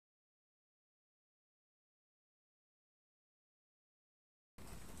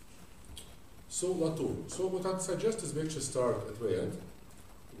So Latour. So what I'd suggest is we actually start at the end,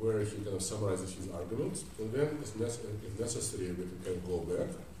 where he kind of summarizes his arguments, and then, if necessary, we can go back.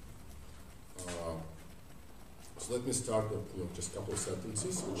 So let me start with just a couple of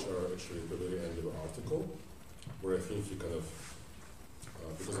sentences, which are actually at the very end of the article, where I think he kind of,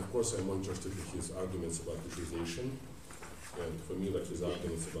 because of course I'm more interested in his arguments about visualization, and for me, like his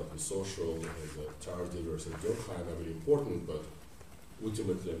arguments about the social and the Tardy versus Durkheim are very important, but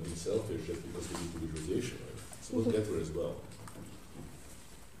ultimately I'm being selfish just because we need the visualization, right? So we'll get there as well.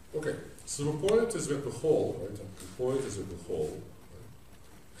 Okay, so the point is that the whole, right? The point is that the whole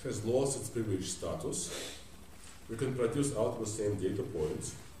has lost its privileged status. We can produce out the same data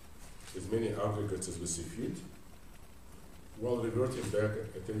points, as many aggregates as we see fit, while reverting back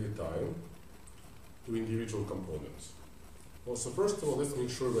at any time to individual components. Well, so first of all, let's make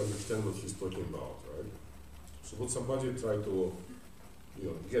sure we understand what he's talking about, right? So would somebody try to,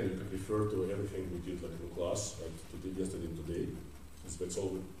 again, you can refer to everything we did like in class, right, yesterday and today. That's all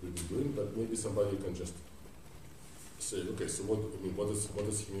we've been doing, but maybe somebody can just say, okay, so what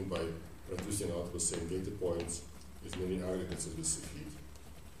does he mean by producing out the same data points as many aggregates as we see fit?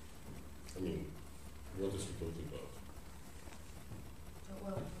 I mean, what is he talking about?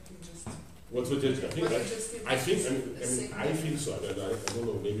 Well, you just... What we did, I think so. I don't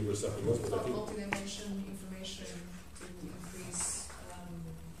know, maybe there's something else, but I think... Multi-dimension information to increase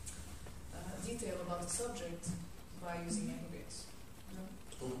detail about the subject by using aggregates.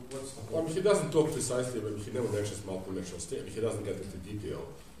 No? What's the I mean, he doesn't talk precisely, but he never mentions multi-dimensional state. He doesn't get into detail.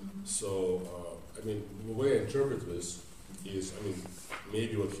 So, I mean, the way I interpret this is, I mean,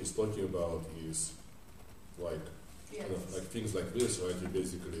 maybe what he's talking about is like, kind of like things like this, right? You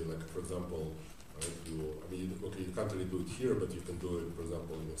basically, like, for example, right, okay, you can't really do it here, but you can do it, for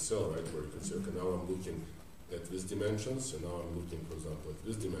example, in Excel, right? Where you can say, okay, now I'm looking at these dimensions, and now I'm looking, for example, at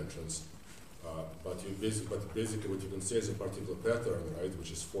these dimensions. But basically what you can say is a particular pattern, right,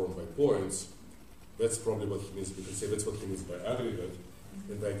 which is formed by points. That's probably what he means. We can say that's what he means by aggregate.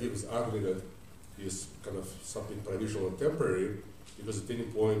 And the idea with aggregate is kind of something provisional and temporary, because at any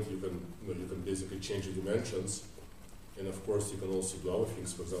point you can basically change the dimensions. And of course you can also do other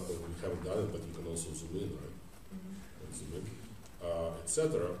things. For example, we haven't done it, but you can also zoom in, right? Zoom in,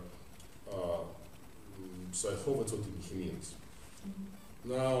 etc. So I hope that's what he means.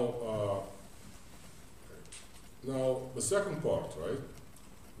 Now, the second part, right,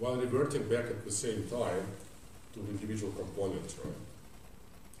 while reverting back at the same time to the individual components, right?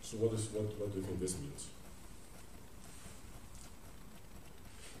 So what do you think this means?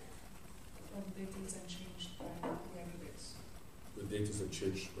 Well, the data isn't changed by the aggregates. The data isn't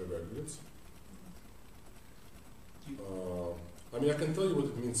changed by the aggregates? I mean, I can tell you what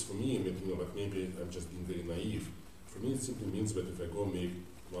it means for me, but maybe I'm just being very naive. For me, it simply means that if I go make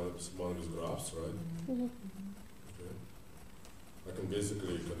one of these graphs, right? Okay, I can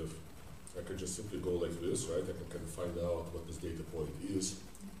basically I can just simply go like this, right? I can kind of find out what this data point is,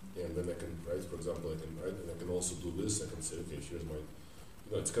 and then I can write, for example, and I can also do this. I can say, okay, here's my,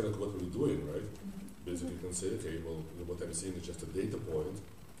 it's kind of what we're doing, right? Basically, you can say, okay, well, what I'm seeing is just a data point,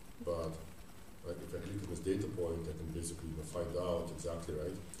 but right, if I click on this data point, I can basically find out exactly,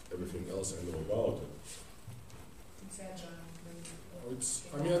 right, everything else I know about it. It's agile.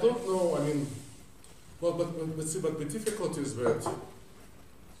 I mean, I don't know. I mean, well, but the difficulty is that,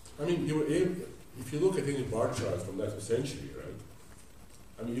 I mean, if you look at any bar chart from 19th century, right?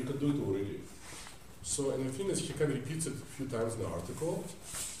 I mean, you can do it already. So, and the thing is, he kind of repeats it a few times in the article.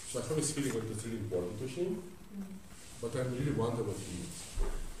 So I have this feeling that it's really important to him. But I really wonder what he means.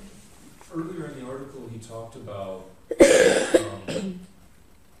 Earlier in the article, he talked about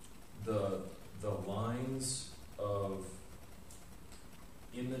the lines of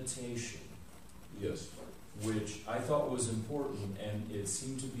imitation, yes, which I thought was important, and it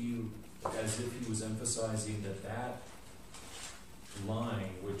seemed to be as if he was emphasizing that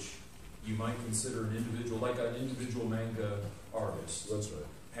line, which you might consider an individual, like an individual manga artist. That's right.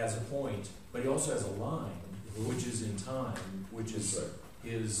 Has a point, but he also has a line, which is in time, which is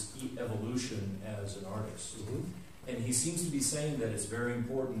his evolution as an artist. And he seems to be saying that it's very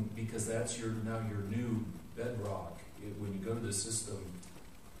important because that's now your new bedrock. When you go to the system,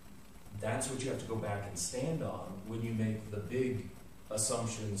 that's what you have to go back and stand on when you make the big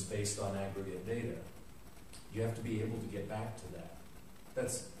assumptions based on aggregate data. You have to be able to get back to that.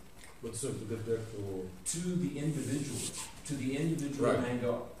 That's to get back to the individual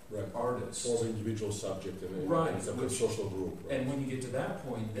manga artist, or the individual subject in a social group. Right. And when you get to that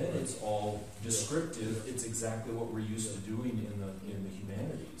point, then it's all descriptive. It's exactly what we're used to doing in the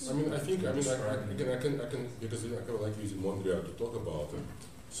humanities. I mean, I can because I kind of like using Mondrian to talk about it.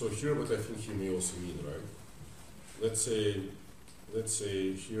 So here, what I think he may also mean, right? Let's say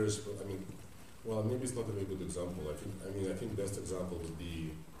here's, I mean, well, maybe it's not a very good example. I think best example would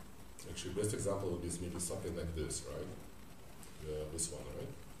be, actually, best example would be maybe something like this, right? This one,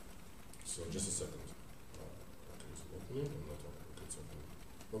 right? So just a second. Okay, is it opening? I'm not opening. Okay, it's opening.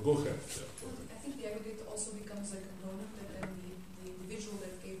 Well, go ahead. Yeah. Well, I think the aggregate also becomes a component that then the individual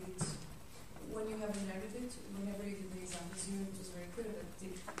that gave it, when you have an aggregate, whenever you do the examples, it was very clear that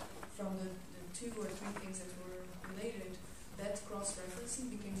from the 2 or 3 things that were related, that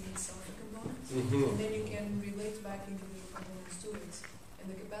cross-referencing became the itself a component, and then you can relate back individual components to it.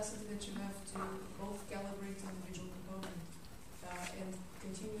 And the capacity that you have to both calibrate the individual component and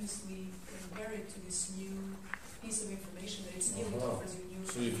continuously compare it to this new piece of information that it's new, it offers you new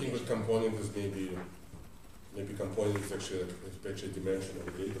So you think that component is maybe component is actually a dimension of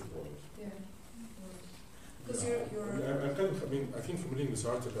a data point? Yeah. Because you're I think from reading this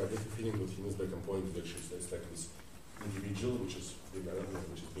article, I get the feeling that he means by component is actually it's like this individual, which is the management,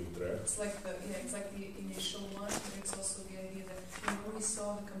 which is being tracked. It's like the initial one, but it's also the idea that when we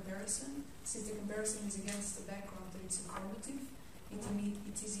saw the comparison, since the comparison is against the background that it's informative,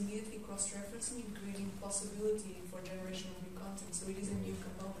 it is immediately cross-referencing and creating possibility for generation of new content. So it is a new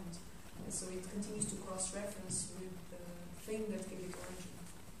component, and so it continues to cross-reference with the thing that gave it origin.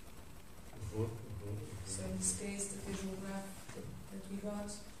 So in this case, the visual graph that we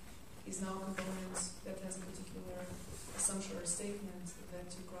got is now a component that has a particular assumption or statement that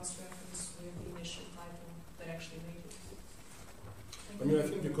you cross-reference with the initial title that actually made it. I mean, I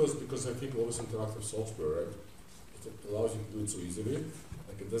think because I think all this interactive software, right, it allows you to do it so easily.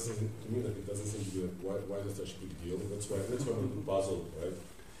 Like it doesn't, to me, like it doesn't seem to be like, why is it such a big deal? That's why I'm a little puzzled, right?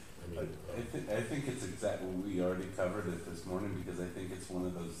 I think it's exactly what we already covered it this morning, because I think it's one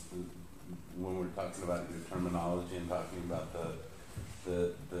of those, when we're talking about your terminology and talking about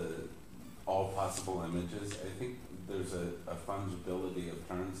the all possible images, I think there's a fungibility of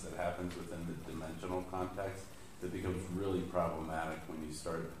terms that happens within the dimensional context that becomes really problematic when you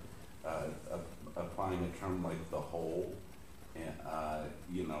start applying a term like the whole,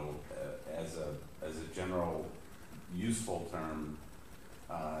 as a general useful term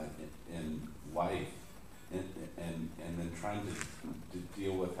in life, and then trying to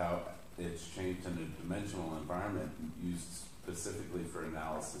deal with how it's changed in a dimensional environment used specifically for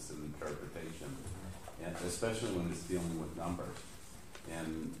analysis and interpretation, and especially when it's dealing with numbers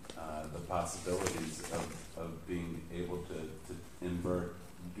and the possibilities of being able to invert,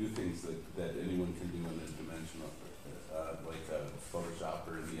 do things that anyone can do in a dimensional, like a Photoshop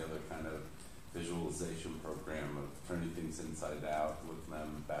or any other kind of visualization program of turning things inside out, looking at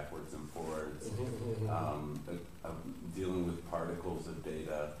them backwards and forwards, dealing with particles of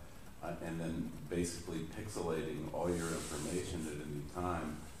data, and then basically pixelating all your information at any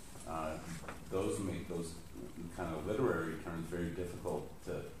time. Those make those kind of literary terms very difficult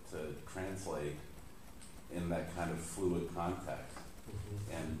to translate in that kind of fluid context.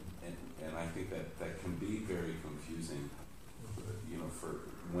 And I think that can be very confusing, for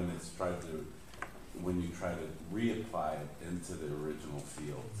when you try to reapply it into the original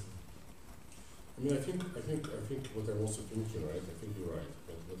field. I mean, I think what I'm also thinking, right? I think you're right.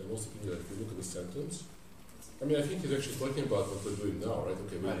 But what I'm also thinking, if you look at the sentence, I mean, I think he's actually talking about what we're doing now, right?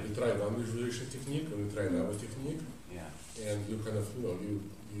 Okay, we try one visualization technique, and we try another technique, and you kind of, you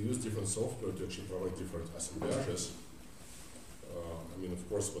use different software to actually provide different assemblages. I mean, of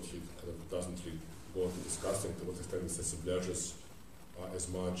course, what he kind of doesn't really go into discussing to what extent these assemblages are as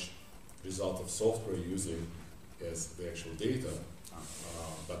much result of software using as the actual data.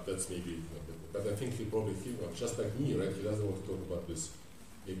 But that's maybe, but I think he probably, just like me, right? He doesn't want to talk about this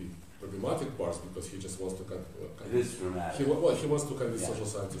maybe problematic parts because he just wants to it is dramatic. He wants to convince social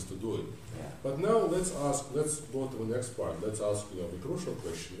scientists to do it. Yeah. But now let's go to the next part. Let's ask the crucial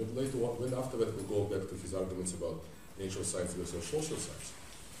question. Then after that we'll go back to his arguments about natural science versus social science.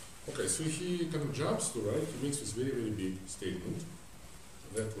 Okay, so he kind of jumps to, right? He makes this very, very big statement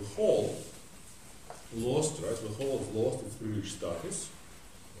that the whole lost its privileged status,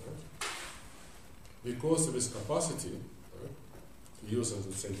 right? Because of its capacity, right, to use as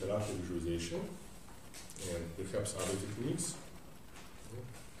an interactive visualization and perhaps other techniques, right,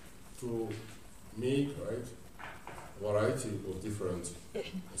 to make, right, variety of different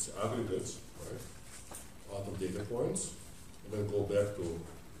aggregates, right, out of data points, and then go back to,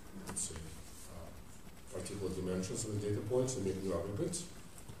 let's say, particular dimensions of the data points and make new aggregates.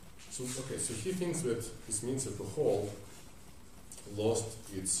 So, okay, so he thinks that this means that the whole lost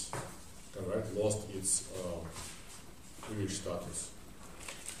its privileged status.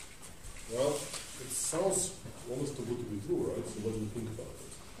 Well, it sounds almost too good to be true, right? So what do you think about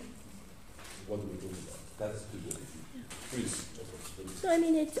it? what do we think about? That's too good. Please. So I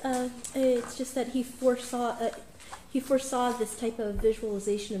mean, it's just that he foresaw this type of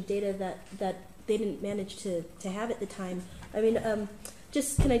visualization of data that they didn't manage to have at the time. I mean, can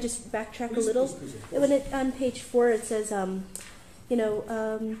I just backtrack a little? When on page 4 it says,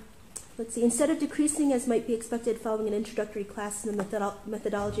 let's see, instead of decreasing as might be expected following an introductory class in the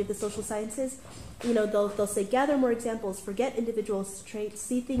methodology of the social sciences, they'll say, gather more examples, forget individual traits,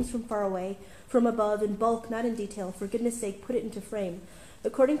 see things from far away, from above, in bulk, not in detail, for goodness sake, put it into frame.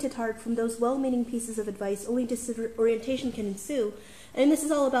 According to Tard, from those well-meaning pieces of advice, only disorientation can ensue. And this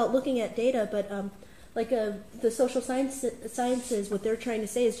is all about looking at data, but the social sciences, what they're trying to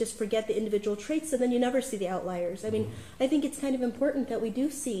say is just forget the individual traits, and then you never see the outliers. I mean, I think it's kind of important that we do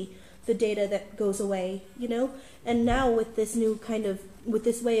see the data that goes away, And now with this new with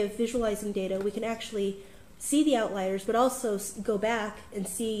this way of visualizing data, we can actually see the outliers, but also go back and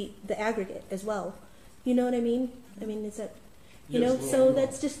see the aggregate as well. You know what I mean? I mean, is that, so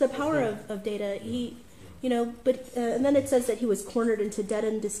that's just the power of data. And then it says that he was cornered into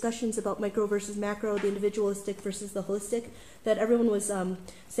dead-end discussions about micro versus macro, the individualistic versus the holistic, that everyone was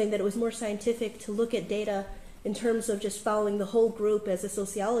saying that it was more scientific to look at data in terms of just following the whole group as a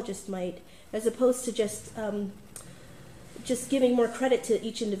sociologist might, as opposed to just giving more credit to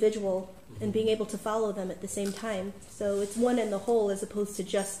each individual and being able to follow them at the same time. So it's one and the whole as opposed to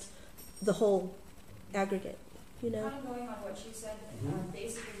just the whole aggregate, Kind of going on what she said,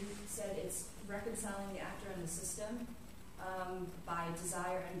 basically he said it's reconciling the actor and the system by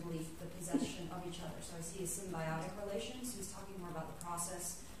desire and belief, the possession of each other. So I see a symbiotic relation, so he's talking more about the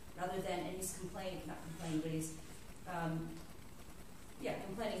process rather than, and he's complaining about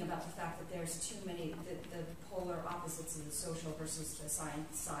the fact that there's too many, the polar opposites of the social versus the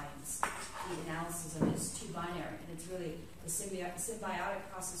science. The analysis of it is too binary, and it's really the symbiotic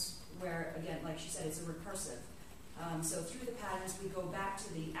process where, again, like she said, it's a recursive. So through the patterns, we go back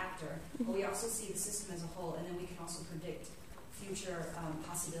to the actor, but we also see the system as a whole, and then we can also predict future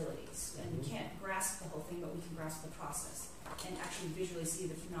possibilities. And we can't grasp the whole thing, but we can grasp the process and actually visually see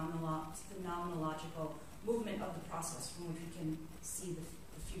the phenomenological movement of the process from which we can see the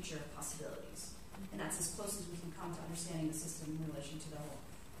future possibilities. And that's as close as we can come to understanding the system in relation to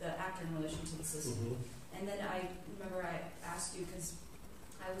the actor in relation to the system. And then I remember I asked you, because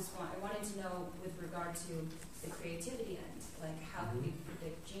I wanted to know with regard to the creativity end, like how do we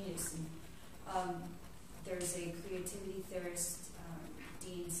predict genius? And there's a creativity theorist,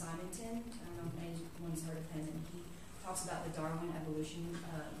 Dean Simonton. I don't know if anyone's heard of him, and he talks about the Darwin evolution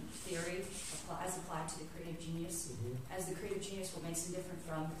theory as applied to the creative genius. As the creative genius, what makes him different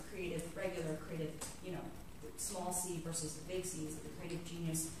from regular creative, small c versus the big c is that the creative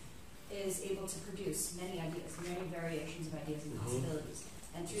genius is able to produce many ideas, many variations of ideas and possibilities.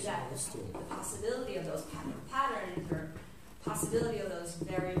 And through that, the possibility of those patterns or possibility of those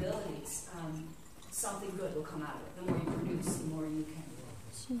variabilities, something good will come out of it. The more you produce, the more you can.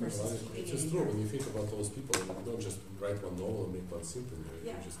 It's just true. When you think about those people, you don't just write one novel and make one symphony.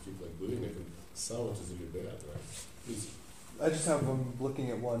 You just keep doing it, and sound is really bad, right? Please. I just have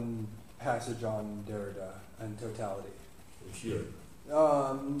looking at one passage on Derrida and totality. Here.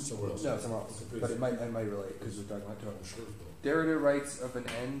 Somewhere else. No, somewhere else. Okay, but it might relate because we're talking about total. Sure. Derrida writes of an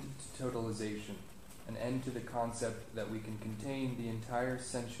end to totalization, an end to the concept that we can contain the entire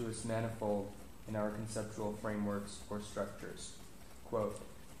sensuous manifold in our conceptual frameworks or structures. Quote,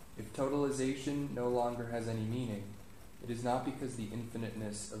 if totalization no longer has any meaning, it is not because the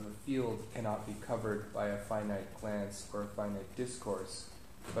infiniteness of a field cannot be covered by a finite glance or a finite discourse,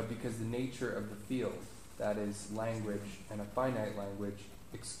 but because the nature of the field, that is, language and a finite language,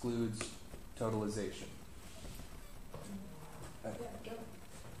 excludes totalization.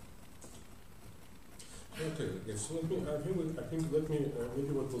 Okay, so maybe what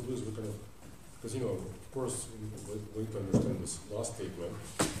we'll do is we kind of, because of course, we need to understand this last statement,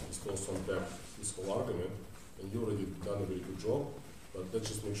 this whole unpack, this whole argument, and you already done a very good job, but let's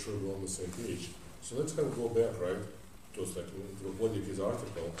just make sure we're on the same page. So let's kind of go back, right, to the body of his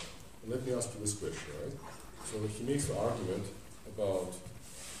article, and let me ask you this question, right? So he makes the argument about,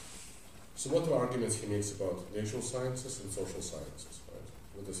 so what are arguments he makes about natural sciences and social sciences, right?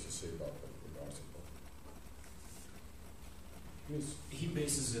 What does he say about them in the article? Please. He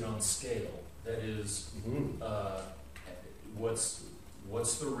bases it on scale. That is, what's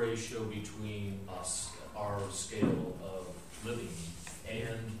the ratio between our scale of living,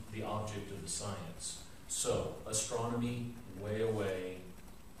 and the object of the science? So, astronomy, way away.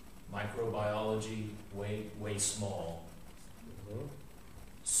 Microbiology, way small.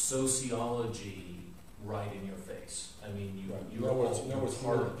 Sociology, right in your face. I mean, you In other words,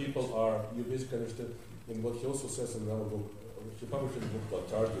 hard. people are, you basically understand, and what he also says in another book, he published a book about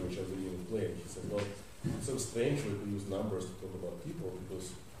targeting, which I didn't even play, and he said, well, it's so strange we use numbers to talk about people,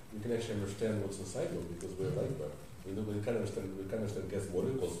 because we can actually understand what's inside them, because we're like that. We can understand gas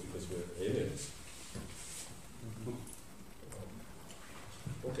molecules because we're aliens.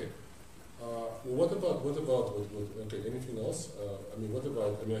 Okay. What about okay, anything else? I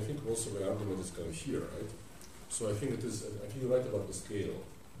think also the argument is kind of here, right? So I think you're right about the scale.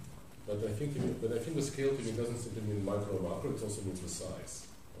 But I think the scale to me doesn't simply mean micro or macro, it also means the size.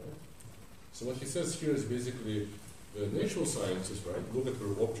 Right? So what he says here is basically the natural sciences, right, look at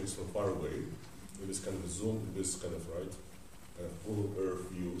their objects from far away, with this kind of zoom, with this kind of full earth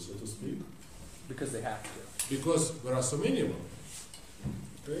view, so to speak. Because they have to. Because there are so many of them.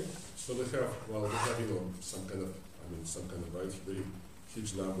 Okay? So they have some kind of very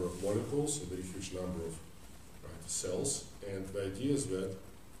huge number of molecules, a very huge number of cells, and the idea is that,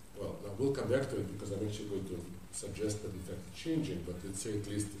 now we'll come back to it because I'm actually going to suggest that in fact it's changing, but let's say at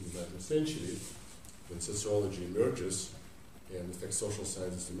least in the 19th century, when sociology emerges, and in fact social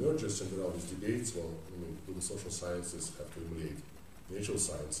sciences emerges, and there are these debates, do the social sciences have to emulate natural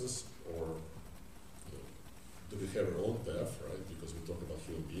sciences, or do we have our own path, right? Because we talk about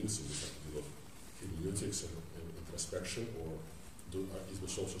human beings, and we have to deal with hermeneutics and introspection, or is the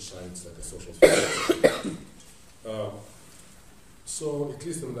social science like a social field? So at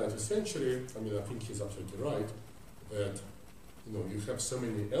least in the 19th century, I think he's absolutely right that you have so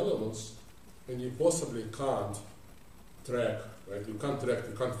many elements, and you possibly can't track, right? You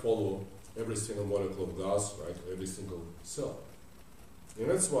can't follow every single molecule of gas, right? Every single cell, and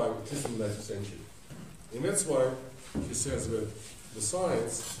that's why, at least in the 19th century. And that's why he says that the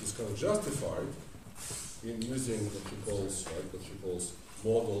science is kind of justified in using what he calls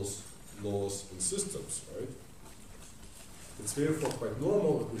models, laws, and systems, right? It's therefore quite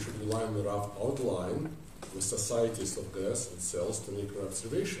normal that we should rely on a rough outline with societies of gas and cells to make our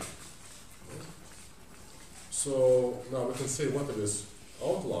observation. Right? So now we can say, what are these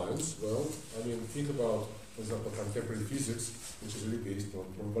outlines? Well, think about, for example, contemporary physics, which is really based on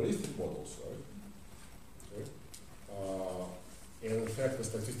probabilistic models, right? And in fact, the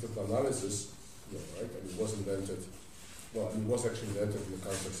statistical analysis, was invented. Well, it was actually invented in the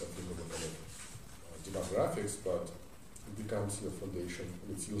context of demographics, but it becomes a foundation.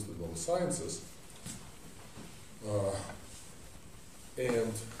 It's used in all sciences,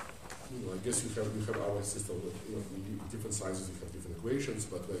 and I guess you have our system. In different sciences you have different equations,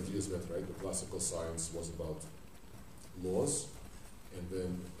 but the idea is that the classical science was about laws, and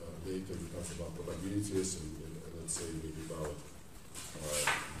then later it becomes about probabilities and let's say maybe about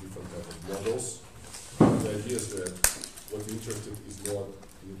different type of models. The idea is that what you're interested is not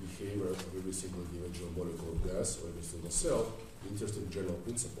in the behavior of every single individual molecule of gas or every single cell. You're interested in general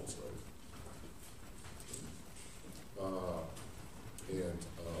principles, right?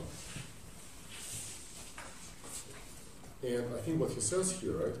 And I think what he says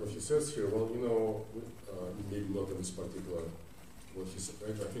here, right? Maybe not in this particular. What he said,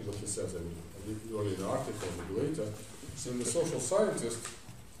 right? I think what he says, early in the article, maybe later. So the social scientists,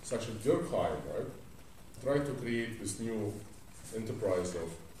 such as Durkheim, right, tried to create this new enterprise of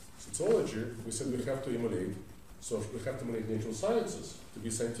sociology. We said we have to emulate natural sciences to be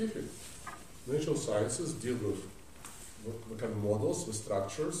scientific. Natural sciences deal with kind of models, with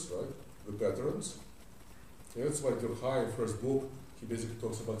structures, right, with patterns. And that's why Durkheim, first book, he basically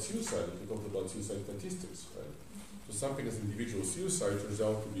talks about suicide. He talked about suicide statistics, right? So something as individual suicide turns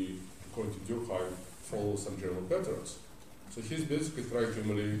out to be, according to Durkheim, follow some general patterns. So he's basically trying to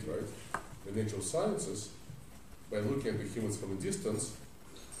emulate, right, the natural sciences by looking at the humans from a distance,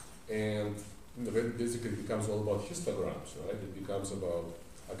 and then basically it becomes all about histograms, right? It becomes about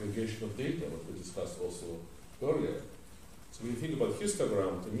aggregation of data, what we discussed also earlier. So when you think about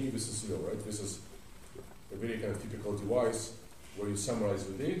histogram, to me this is, this is a very kind of typical device where you summarize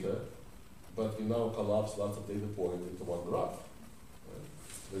the data, but you now collapse lots of data points into one graph. Right?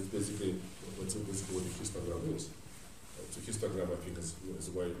 That's basically what the histogram is. So histogram, I think, is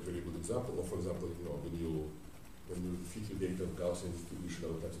a very good example. Or for example, when you fit your data of Gaussian distribution,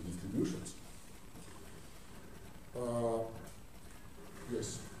 other types of distributions.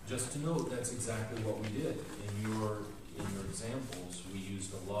 Yes. Just to note, that's exactly what we did in your examples. We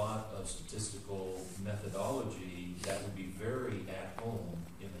used a lot of statistical methodology that would be very at home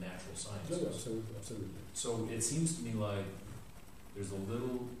in the natural sciences. Yeah, absolutely. So it seems to me like there's a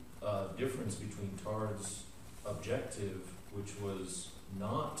little difference between Tard's objective, which was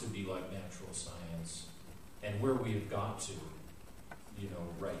not to be like natural science, and where we have got to,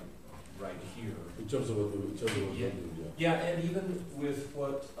 right here. terms of what we Yeah. do, Yeah, and even with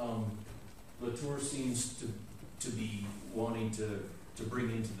what Latour seems to be wanting to bring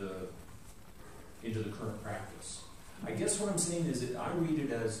into the current practice. I guess what I'm saying is that I read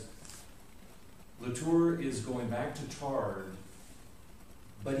it as Latour is going back to Tard,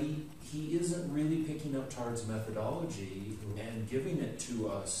 but he isn't really picking up Tard's methodology and giving it to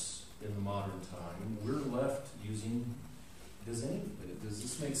us in the modern time. We're left using, does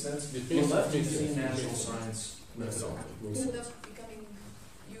this make sense? We're left using natural science methodology. You end up becoming,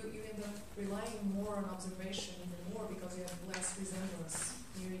 you end up relying more on observation even more because you have less resemblance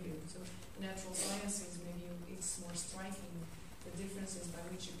near you. So natural sciences, maybe it's more striking the differences by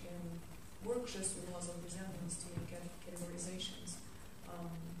which you can work just with laws of resemblance to make categorizations.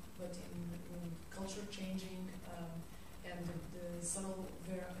 But in culture changing and the subtle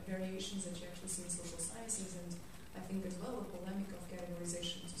variations that you actually see in social sciences, and I think as well the polemic of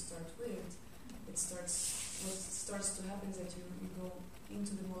categorization to start with, what starts to happen is that you go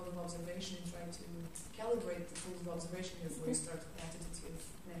into the mode of observation and try to calibrate the tools of observation before you start quantitative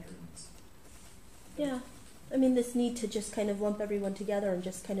measurements. Yeah. I mean, this need to just kind of lump everyone together and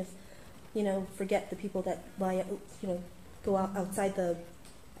just kind of, forget the people that lie, go outside the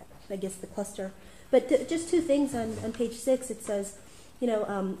cluster. But just two things on page 6. It says,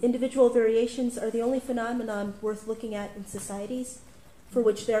 individual variations are the only phenomenon worth looking at in societies for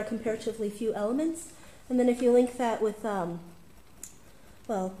which there are comparatively few elements. And then if you link that with, and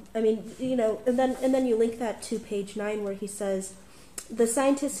then you link that to page 9 where he says, the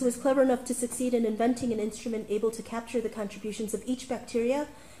scientist who is clever enough to succeed in inventing an instrument able to capture the contributions of each bacteria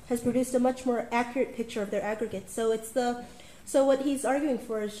has produced a much more accurate picture of their aggregates. So what he's arguing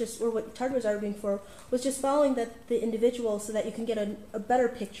for is just, or what Tard was arguing for, was just following the individual so that you can get a better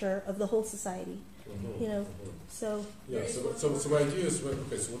picture of the whole society. So. Yeah. So my idea is,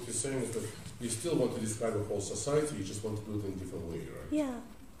 okay. So what you're saying is that you still want to describe a whole society. You just want to do it in a different way, right? Yeah.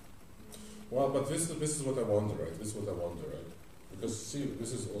 Well, but this is what I wonder, right? This is what I wonder, right? Because see,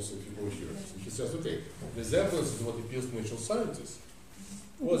 this is also if you go here, he says, okay, resemblance is what appeals to natural scientists.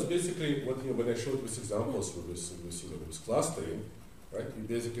 Well, it's basically what when I showed these examples with this clustering, right? You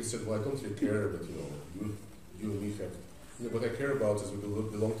basically said, well, I don't really care that you and me have. What I care about is we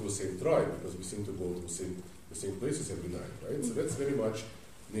belong to the same tribe because we seem to go to the same places every night, right? So that's very much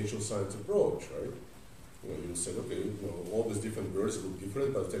natural science approach, right? You said, okay, all these different birds look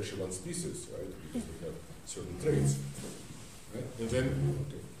different, but it's actually one species, right? Because we have certain traits, right? And then,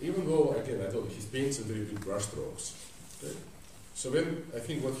 even though again I thought he paints in very big brushstrokes, okay? So then I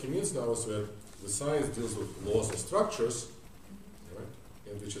think what he means now is that the science deals with laws and structures, right?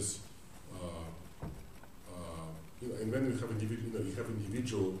 And which is, and then you have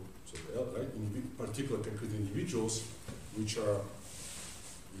individual, right? Particular concrete individuals, which are,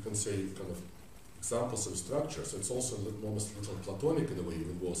 you can say, kind of examples of structure. So it's also almost a little Platonic in a way,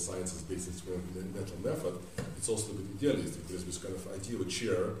 even though science is based on experimental method. It's also a bit idealistic. There's this kind of idea of a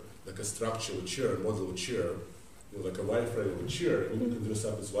chair, like a structure of a chair, a model of a chair, like a wireframe of a chair, and you can dress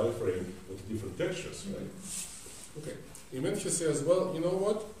up this wireframe with different textures, right? Okay. And then he says, well, you know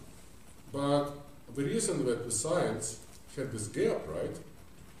what? But the reason that the science had this gap, right,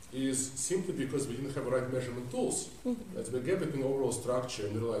 is simply because we didn't have the right measurement tools. That's the gap between overall structure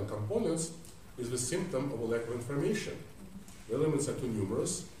and underlying components is the symptom of a lack of information. The elements are too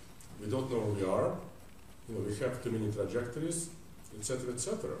numerous. We don't know where we are. We have too many trajectories, etc.,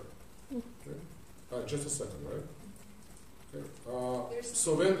 etc. Okay. Just a second, right? Okay.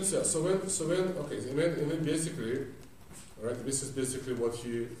 So then basically, right? This is basically what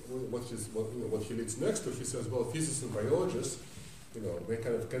he leads next to. He says, well, physicists and biologists, they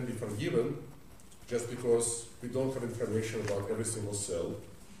kind of can be forgiven just because we don't have information about every single cell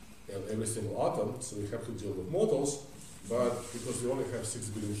and every single atom, so we have to deal with models. But because we only have 6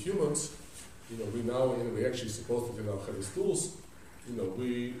 billion humans, we actually supposedly now have these tools.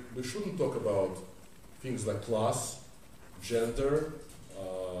 We shouldn't talk about things like class, gender,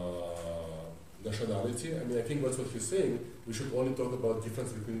 nationality. I mean, I think that's what he's saying. We should only talk about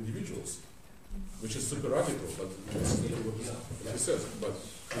difference between individuals, which is super radical, but that's what he says. But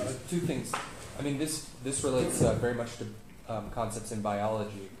two things. I mean, this relates very much to concepts in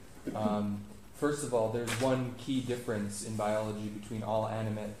biology. First of all, there's one key difference in biology between all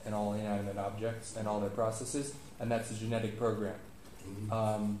animate and all inanimate objects and all their processes, and that's the genetic program.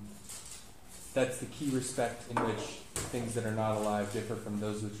 That's the key respect in which things that are not alive differ from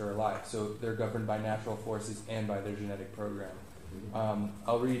those which are alive. So they're governed by natural forces and by their genetic program.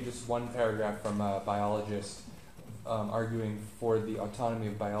 I'll read just one paragraph from a biologist arguing for the autonomy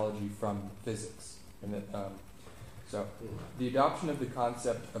of biology from physics. And that, So, the adoption of the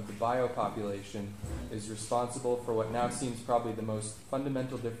concept of the biopopulation is responsible for what now seems probably the most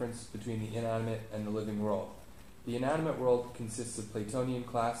fundamental difference between the inanimate and the living world. The inanimate world consists of Platonian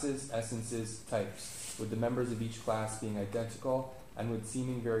classes, essences, types, with the members of each class being identical and with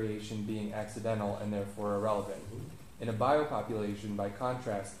seeming variation being accidental and therefore irrelevant. In a biopopulation, by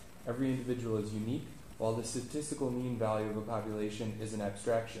contrast, every individual is unique, while the statistical mean value of a population is an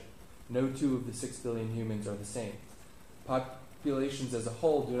abstraction. No two of the 6 billion humans are the same. Populations as a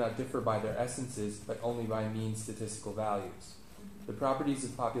whole do not differ by their essences, but only by mean statistical values. The properties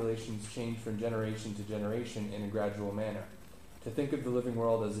of populations change from generation to generation in a gradual manner. To think of the living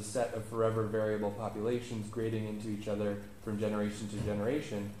world as a set of forever variable populations grading into each other from generation to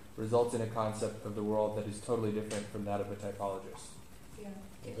generation results in a concept of the world that is totally different from that of a typologist. Yeah.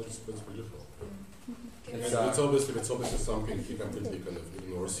 That's beautiful. Can And I- it's obviously something he completely kind of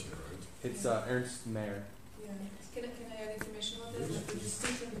ignores here, right? It's Ernst Mayr. Yeah. Can I add information on that? Like the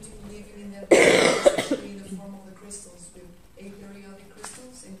distinction between living in that is actually in the form of the crystals, with aperiodic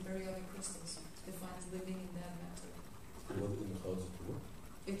crystals and periodic crystals defines living in that matter. What in the house do?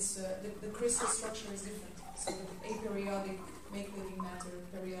 It's the crystal structure is different. So the aperiodic make living matter,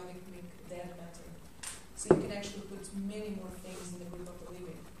 periodic make dead matter. So you can actually put many more things in the group of the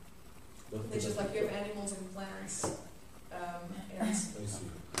living. It's just like you have animals and plants, and I see.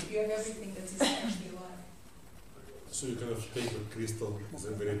 you have everything that is actually alive. So you kind of take a crystal as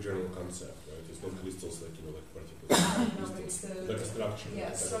a very general concept, right? It's not crystals like, like particular No, but it's crystals. the Like a structure. yeah,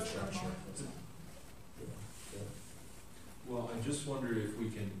 like a structure of structure. molecules. Yeah. Well, I just wonder if we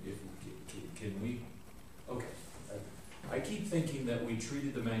can we, okay. I keep thinking that we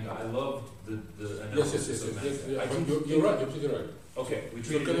treated the manga, I loved the analysis of manga. Yeah, I but keep you're thinking- right, you're right. Okay, we So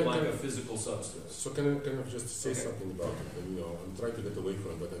treated can it I- like can a I- physical substance. So can I just say Okay. something about it? And, I'm trying to get away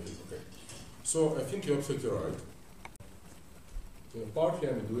from it, but I think, okay. So I think you're absolutely right. Partly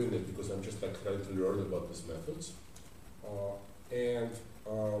I'm doing it because I'm just like trying to learn about these methods.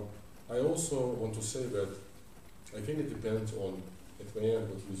 I also want to say that I think it depends on at the end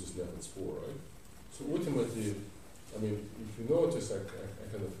what you use these methods for, right? So ultimately, I mean, if you notice, I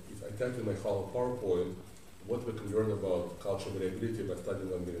kind of, if I type in my hollow PowerPoint, what we can learn about cultural variability by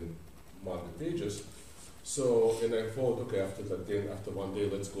studying 1 million manga pages. So, and I thought, okay, after 1 day,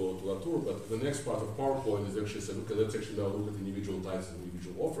 let's go to Latour. But the next part of PowerPoint is actually said, okay, let's actually now look at individual types and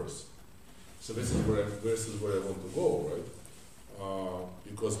individual offers. So this is where I want to go, right?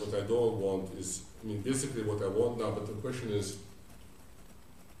 Because what I don't want is, I mean, basically what I want now. But the question is,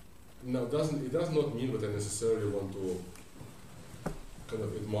 now it does not mean that I necessarily want to kind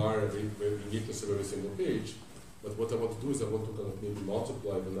of admire the uniqueness of every single page. But what I want to do is I want to kind of maybe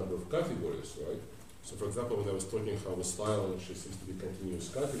multiply the number of categories, right? So for example, when I was talking how the style actually seems to be a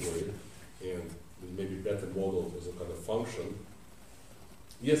continuous category and maybe better modeled as a kind of function.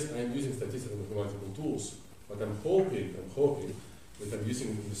 Yes, I'm using statistical and mathematical tools, but I'm hoping that I'm using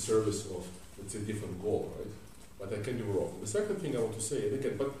it in the service of, let's say, different goal, right? But I can be wrong. The second thing I want to say, and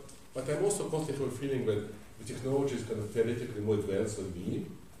again, but I'm also constantly have a feeling that the technology is kind of theoretically more advanced than me.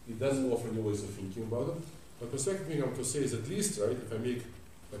 It doesn't offer new ways of thinking about it. But the second thing I want to say is at least, right, if I make,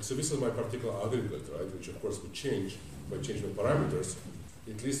 like, so this is my particular aggregate, right, which of course would change by changing the parameters,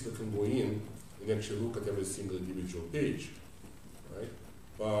 at least we can go in and actually look at every single individual page, right?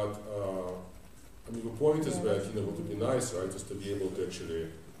 But, I mean, the point is that, what would be nice, right, is to be able to actually,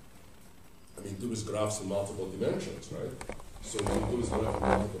 do these graphs in multiple dimensions, right? So when you do this graph in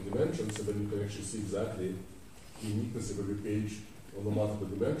multiple dimensions, and then you can actually see exactly the uniqueness of every page on the multiple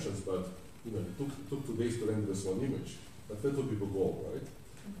dimensions, but, it took 2 days to render this one image. But that would be the goal, right?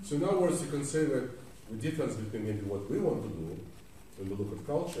 So in other words, you can say that the difference between maybe what we want to do when we look at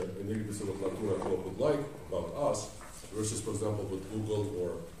culture, and maybe this is what Latour would like about us, versus, for example, with Google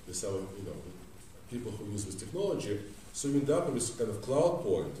or this other, people who use this technology. So you end up with this kind of cloud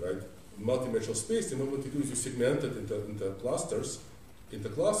point, right? Multidimensional space, and then what you do is you segment it into clusters, into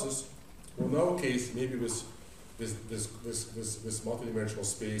classes. Well, in our case, maybe with this multidimensional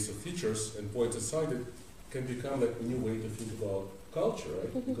space of features and points inside it can become like a new way to think about culture,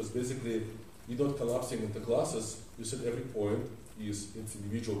 right? Because basically you're not collapsing into classes. You said every point is its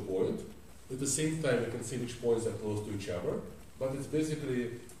individual point. At the same time, you can see which points are close to each other. But it's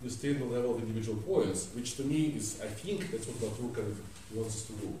basically you stay in the level of individual points, which to me is, I think that's what Latour kind of wants us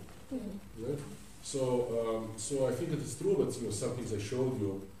to do. Right? So I think it is true that some things I showed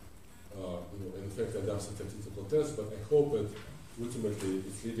you, in fact I done some statistical tests, but I hope that ultimately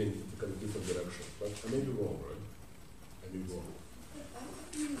it's leading to kind of different direction. But I may be wrong, right? I may be wrong. I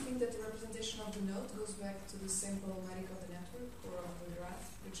don't really think that the representation of the node goes back to the same problematic of the network or of the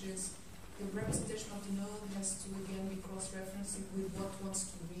graph, which is the representation of the node has to again be cross-referencing with what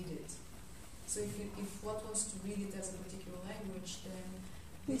wants to read it. So if what wants to read it as a particular language, then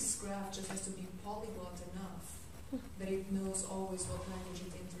this graph just has to be polyglot enough that it knows always what language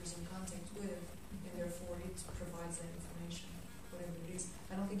it enters in contact with, and therefore it provides that information, whatever it is.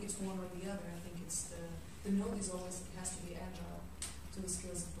 I don't think it's one or the other. I think it's the node is always, it has to be agile to the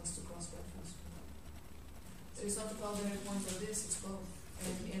skills it wants to cross-reference. So it's not about the point of this, it's both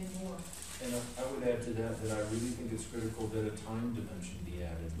and more. And I would add to that I really think it's critical that a time dimension be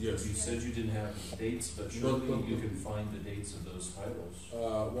added. Yes. You said you didn't have dates, but surely you can find the dates of those titles.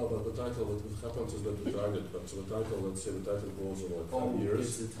 Well, but the title, what happens is that we target, but so the title, let's say the title goes over 5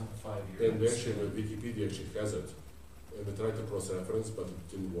 years. It's the top 5 years. And actually, Wikipedia actually has it. And we tried to cross-reference, but it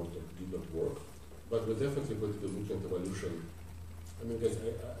didn't work, it did not work. But we're definitely going to look at evolution. I mean, guys,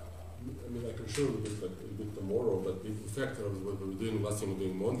 I can show you a bit tomorrow, but in fact, what we're doing, last time we're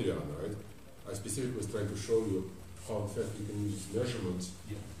doing Mondrian, right? I specifically was trying to show you how, in fact, you can use measurements.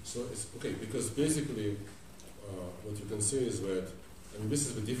 Yeah. So it's okay, because basically, what you can say is that, I mean, this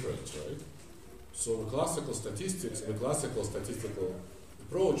is the difference, right? So the classical statistics, the classical statistical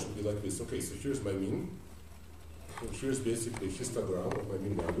approach would be like this. Okay, so here's my mean. Here's basically a histogram of my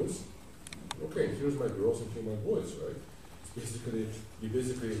mean values. Okay, and here's my girls and here my boys, right? Basically, you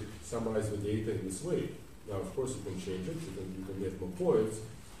basically summarize the data in this way. Now, of course, you can change it. You can get more points,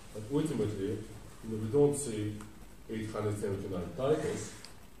 but ultimately, we don't say 879 titles,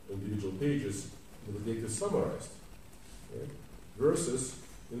 individual pages, the data is summarized. Right? Versus,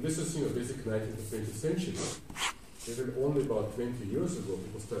 and this is basic 19th to 20th century. Even only about 20 years ago,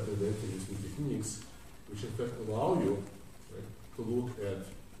 people started inventing these new techniques, which in fact allow you, right, to look at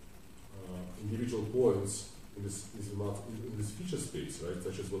individual points in this feature space, right?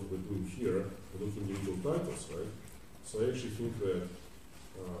 Such as what we're doing here, we look at individual titles, right? So I actually think that,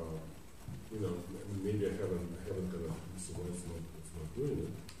 maybe I haven't kind of, so it's not doing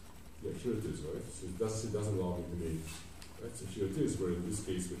it. Yeah, here it is, right? So it doesn't allow me to make, right? So here it is, where in this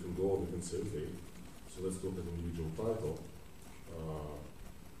case we can go and we can say, okay, so let's look at an individual title.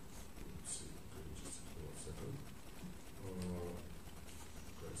 Let's see, okay, just one second.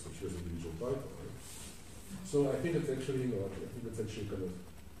 Okay, so here's an individual title, right? So I think it's actually, kind of,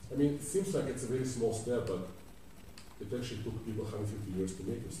 I mean, it seems like it's a very small step, but it actually took people 150 years to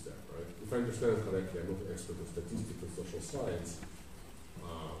make this step, right? If I understand it correctly, I'm not an expert in statistics and social science,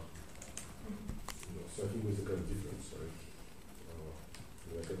 so I think there's a kind of difference, right?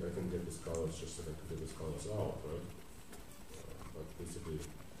 I can get these colors just so I can get these colors out, right? But basically,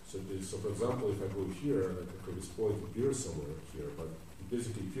 so for example, if I go here, like, okay, this point appears somewhere here, but it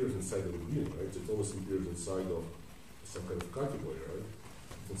basically appears inside the wheel, right? So it always appears inside of some kind of category, right?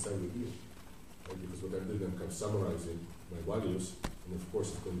 It's inside the wheel, right? Because what I did, I'm kind of summarizing my values, and of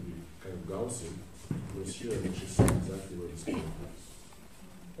course it's going to be kind of Gaussian. Whereas here, I'm actually seeing exactly where it's going to be.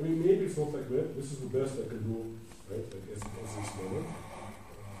 I mean, maybe it's not like that. This is the best I can do, right? Like as this moment.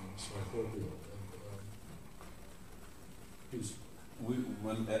 So I hope please.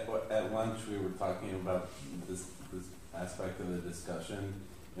 When at lunch we were talking about this aspect of the discussion,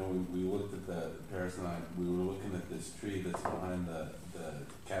 and we looked at we were looking at this tree that's behind the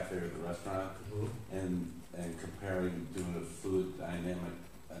cafe or the restaurant, and comparing, doing a fluid dynamic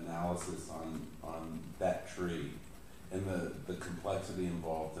analysis on that tree, and the complexity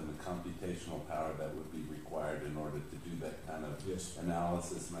involved and the computational power that would be required in order to do that kind of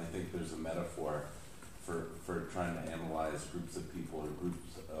analysis. And I think there's a metaphor for trying to analyze groups of people or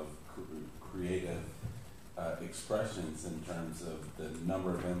groups of creative expressions in terms of the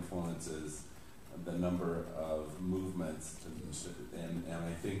number of influences, the number of movements, and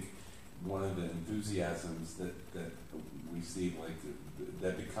I think one of the enthusiasms that we see, like,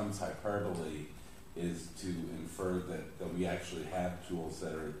 that becomes hyperbole, is to infer that we actually have tools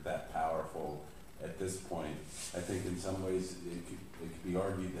that are that powerful at this point. I think in some ways it could be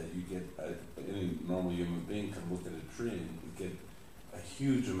argued that you get any normal human being can look at a tree and get a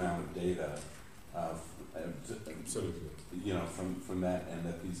huge amount of data, Absolutely. From that, and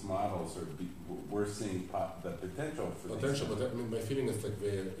that these models we're seeing the potential for potential. But I mean, my feeling is like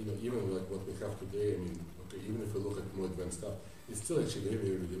even like what we have today. I mean, okay, even if we look at more advanced stuff, it's still actually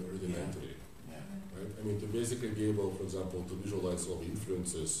very rudimentary. Right? I mean, to basically be able, for example, to visualize all the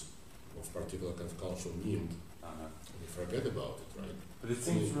influences of particular kind of cultural meme, we forget about it, right? But it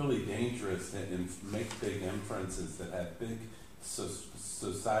seems really dangerous and make big inferences that have big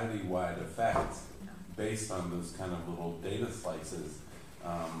society-wide effects based on those kind of little data slices.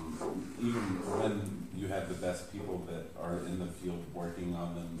 Even when you have the best people that are in the field working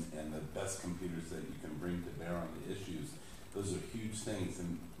on them and the best computers that you can bring to bear on the issues, those are huge things.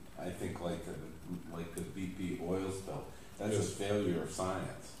 And I think like the BP oil spill, that's Yes. a failure of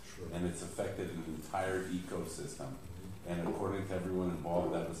science, Sure. and it's affected an entire ecosystem. And according to everyone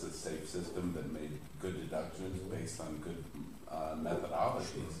involved, that was a safe system that made good deductions based on good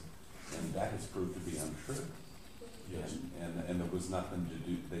methodologies, and that has proved to be untrue. Yes. And there was nothing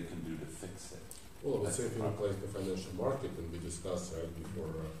they can do to fix it. Well, the That's same the thing problem. applies to the financial market, and we discussed right before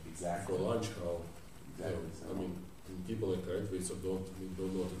Exactly. lunch how Exactly. I mean people like graduates don't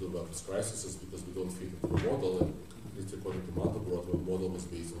know what to do about these crises because we don't fit into the model, and at least according to Mandelbrot, the model was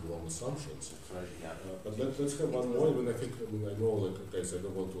based on wrong assumptions. That's right. Yeah. But let's have one more. Even I know, like, guys, I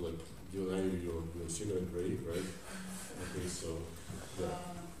don't want to like deny you your cigarette break, right? Okay, so yeah.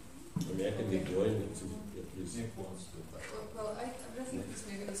 I mean, I can keep going. Yeah, please. Well, I think this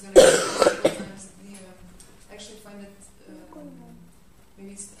maybe is going to be sometimes I actually find it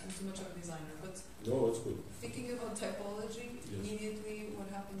maybe I'm too much of a designer, but No, it's good. thinking about typology, Yes. immediately what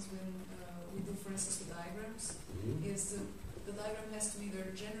happens when we do, for instance, with diagrams, is the diagram has to either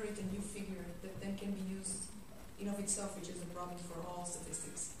generate a new figure that then can be used in of itself, which is a problem for all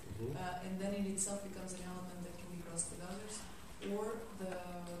statistics, and then in itself becomes an element that can be crossed with others, or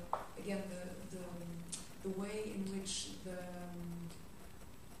the way in which the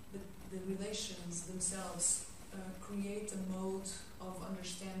relations themselves create a mode of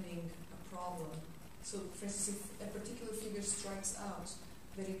understanding a problem. So, for instance, if a particular figure strikes out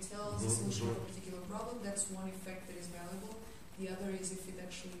that it tells the solution of a particular problem, that's one effect that is valuable. The other is if it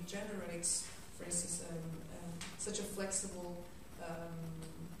actually generates, for instance, such a flexible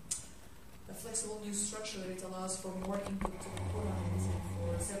new structure that it allows for more input to be put on it and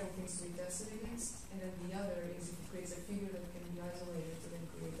for several things to be tested against. And then the other is if it creates a figure that can be isolated to then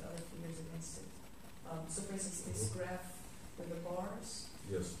create other figures against it. So, for instance, this graph with the bars,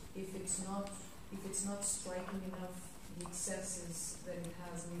 Yes. if it's not striking enough the excesses that it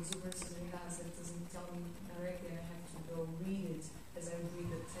has and the exuberances it has, that doesn't tell me directly, I have to go read it as I read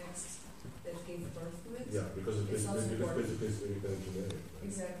the text that gave birth to it. Yeah, because It's not basically it's very kind of generic. Right?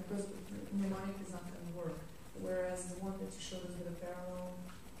 Exactly, because mnemonic is not going to work. Whereas the one that you showed us with a parallel,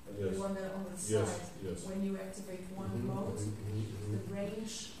 Yes. the one that on the Yes. side, Yes. when you activate one mode, the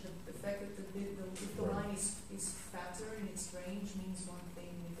range, the fact that if the line is fatter in its range means one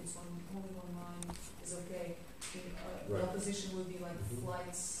thing, and if it's only one line is okay. The Right. opposition would be like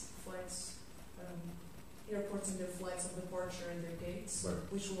flights, airports and their flights of departure and their gates, Right.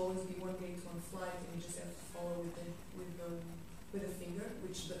 which will always be one gate, one flight, and you just have to follow with a finger,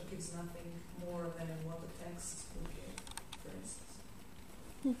 which gives nothing more than what the text would give, for instance.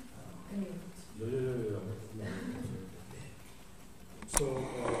 Anyway. Yeah. So,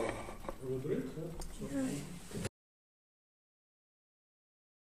 we break, huh? So, Yeah.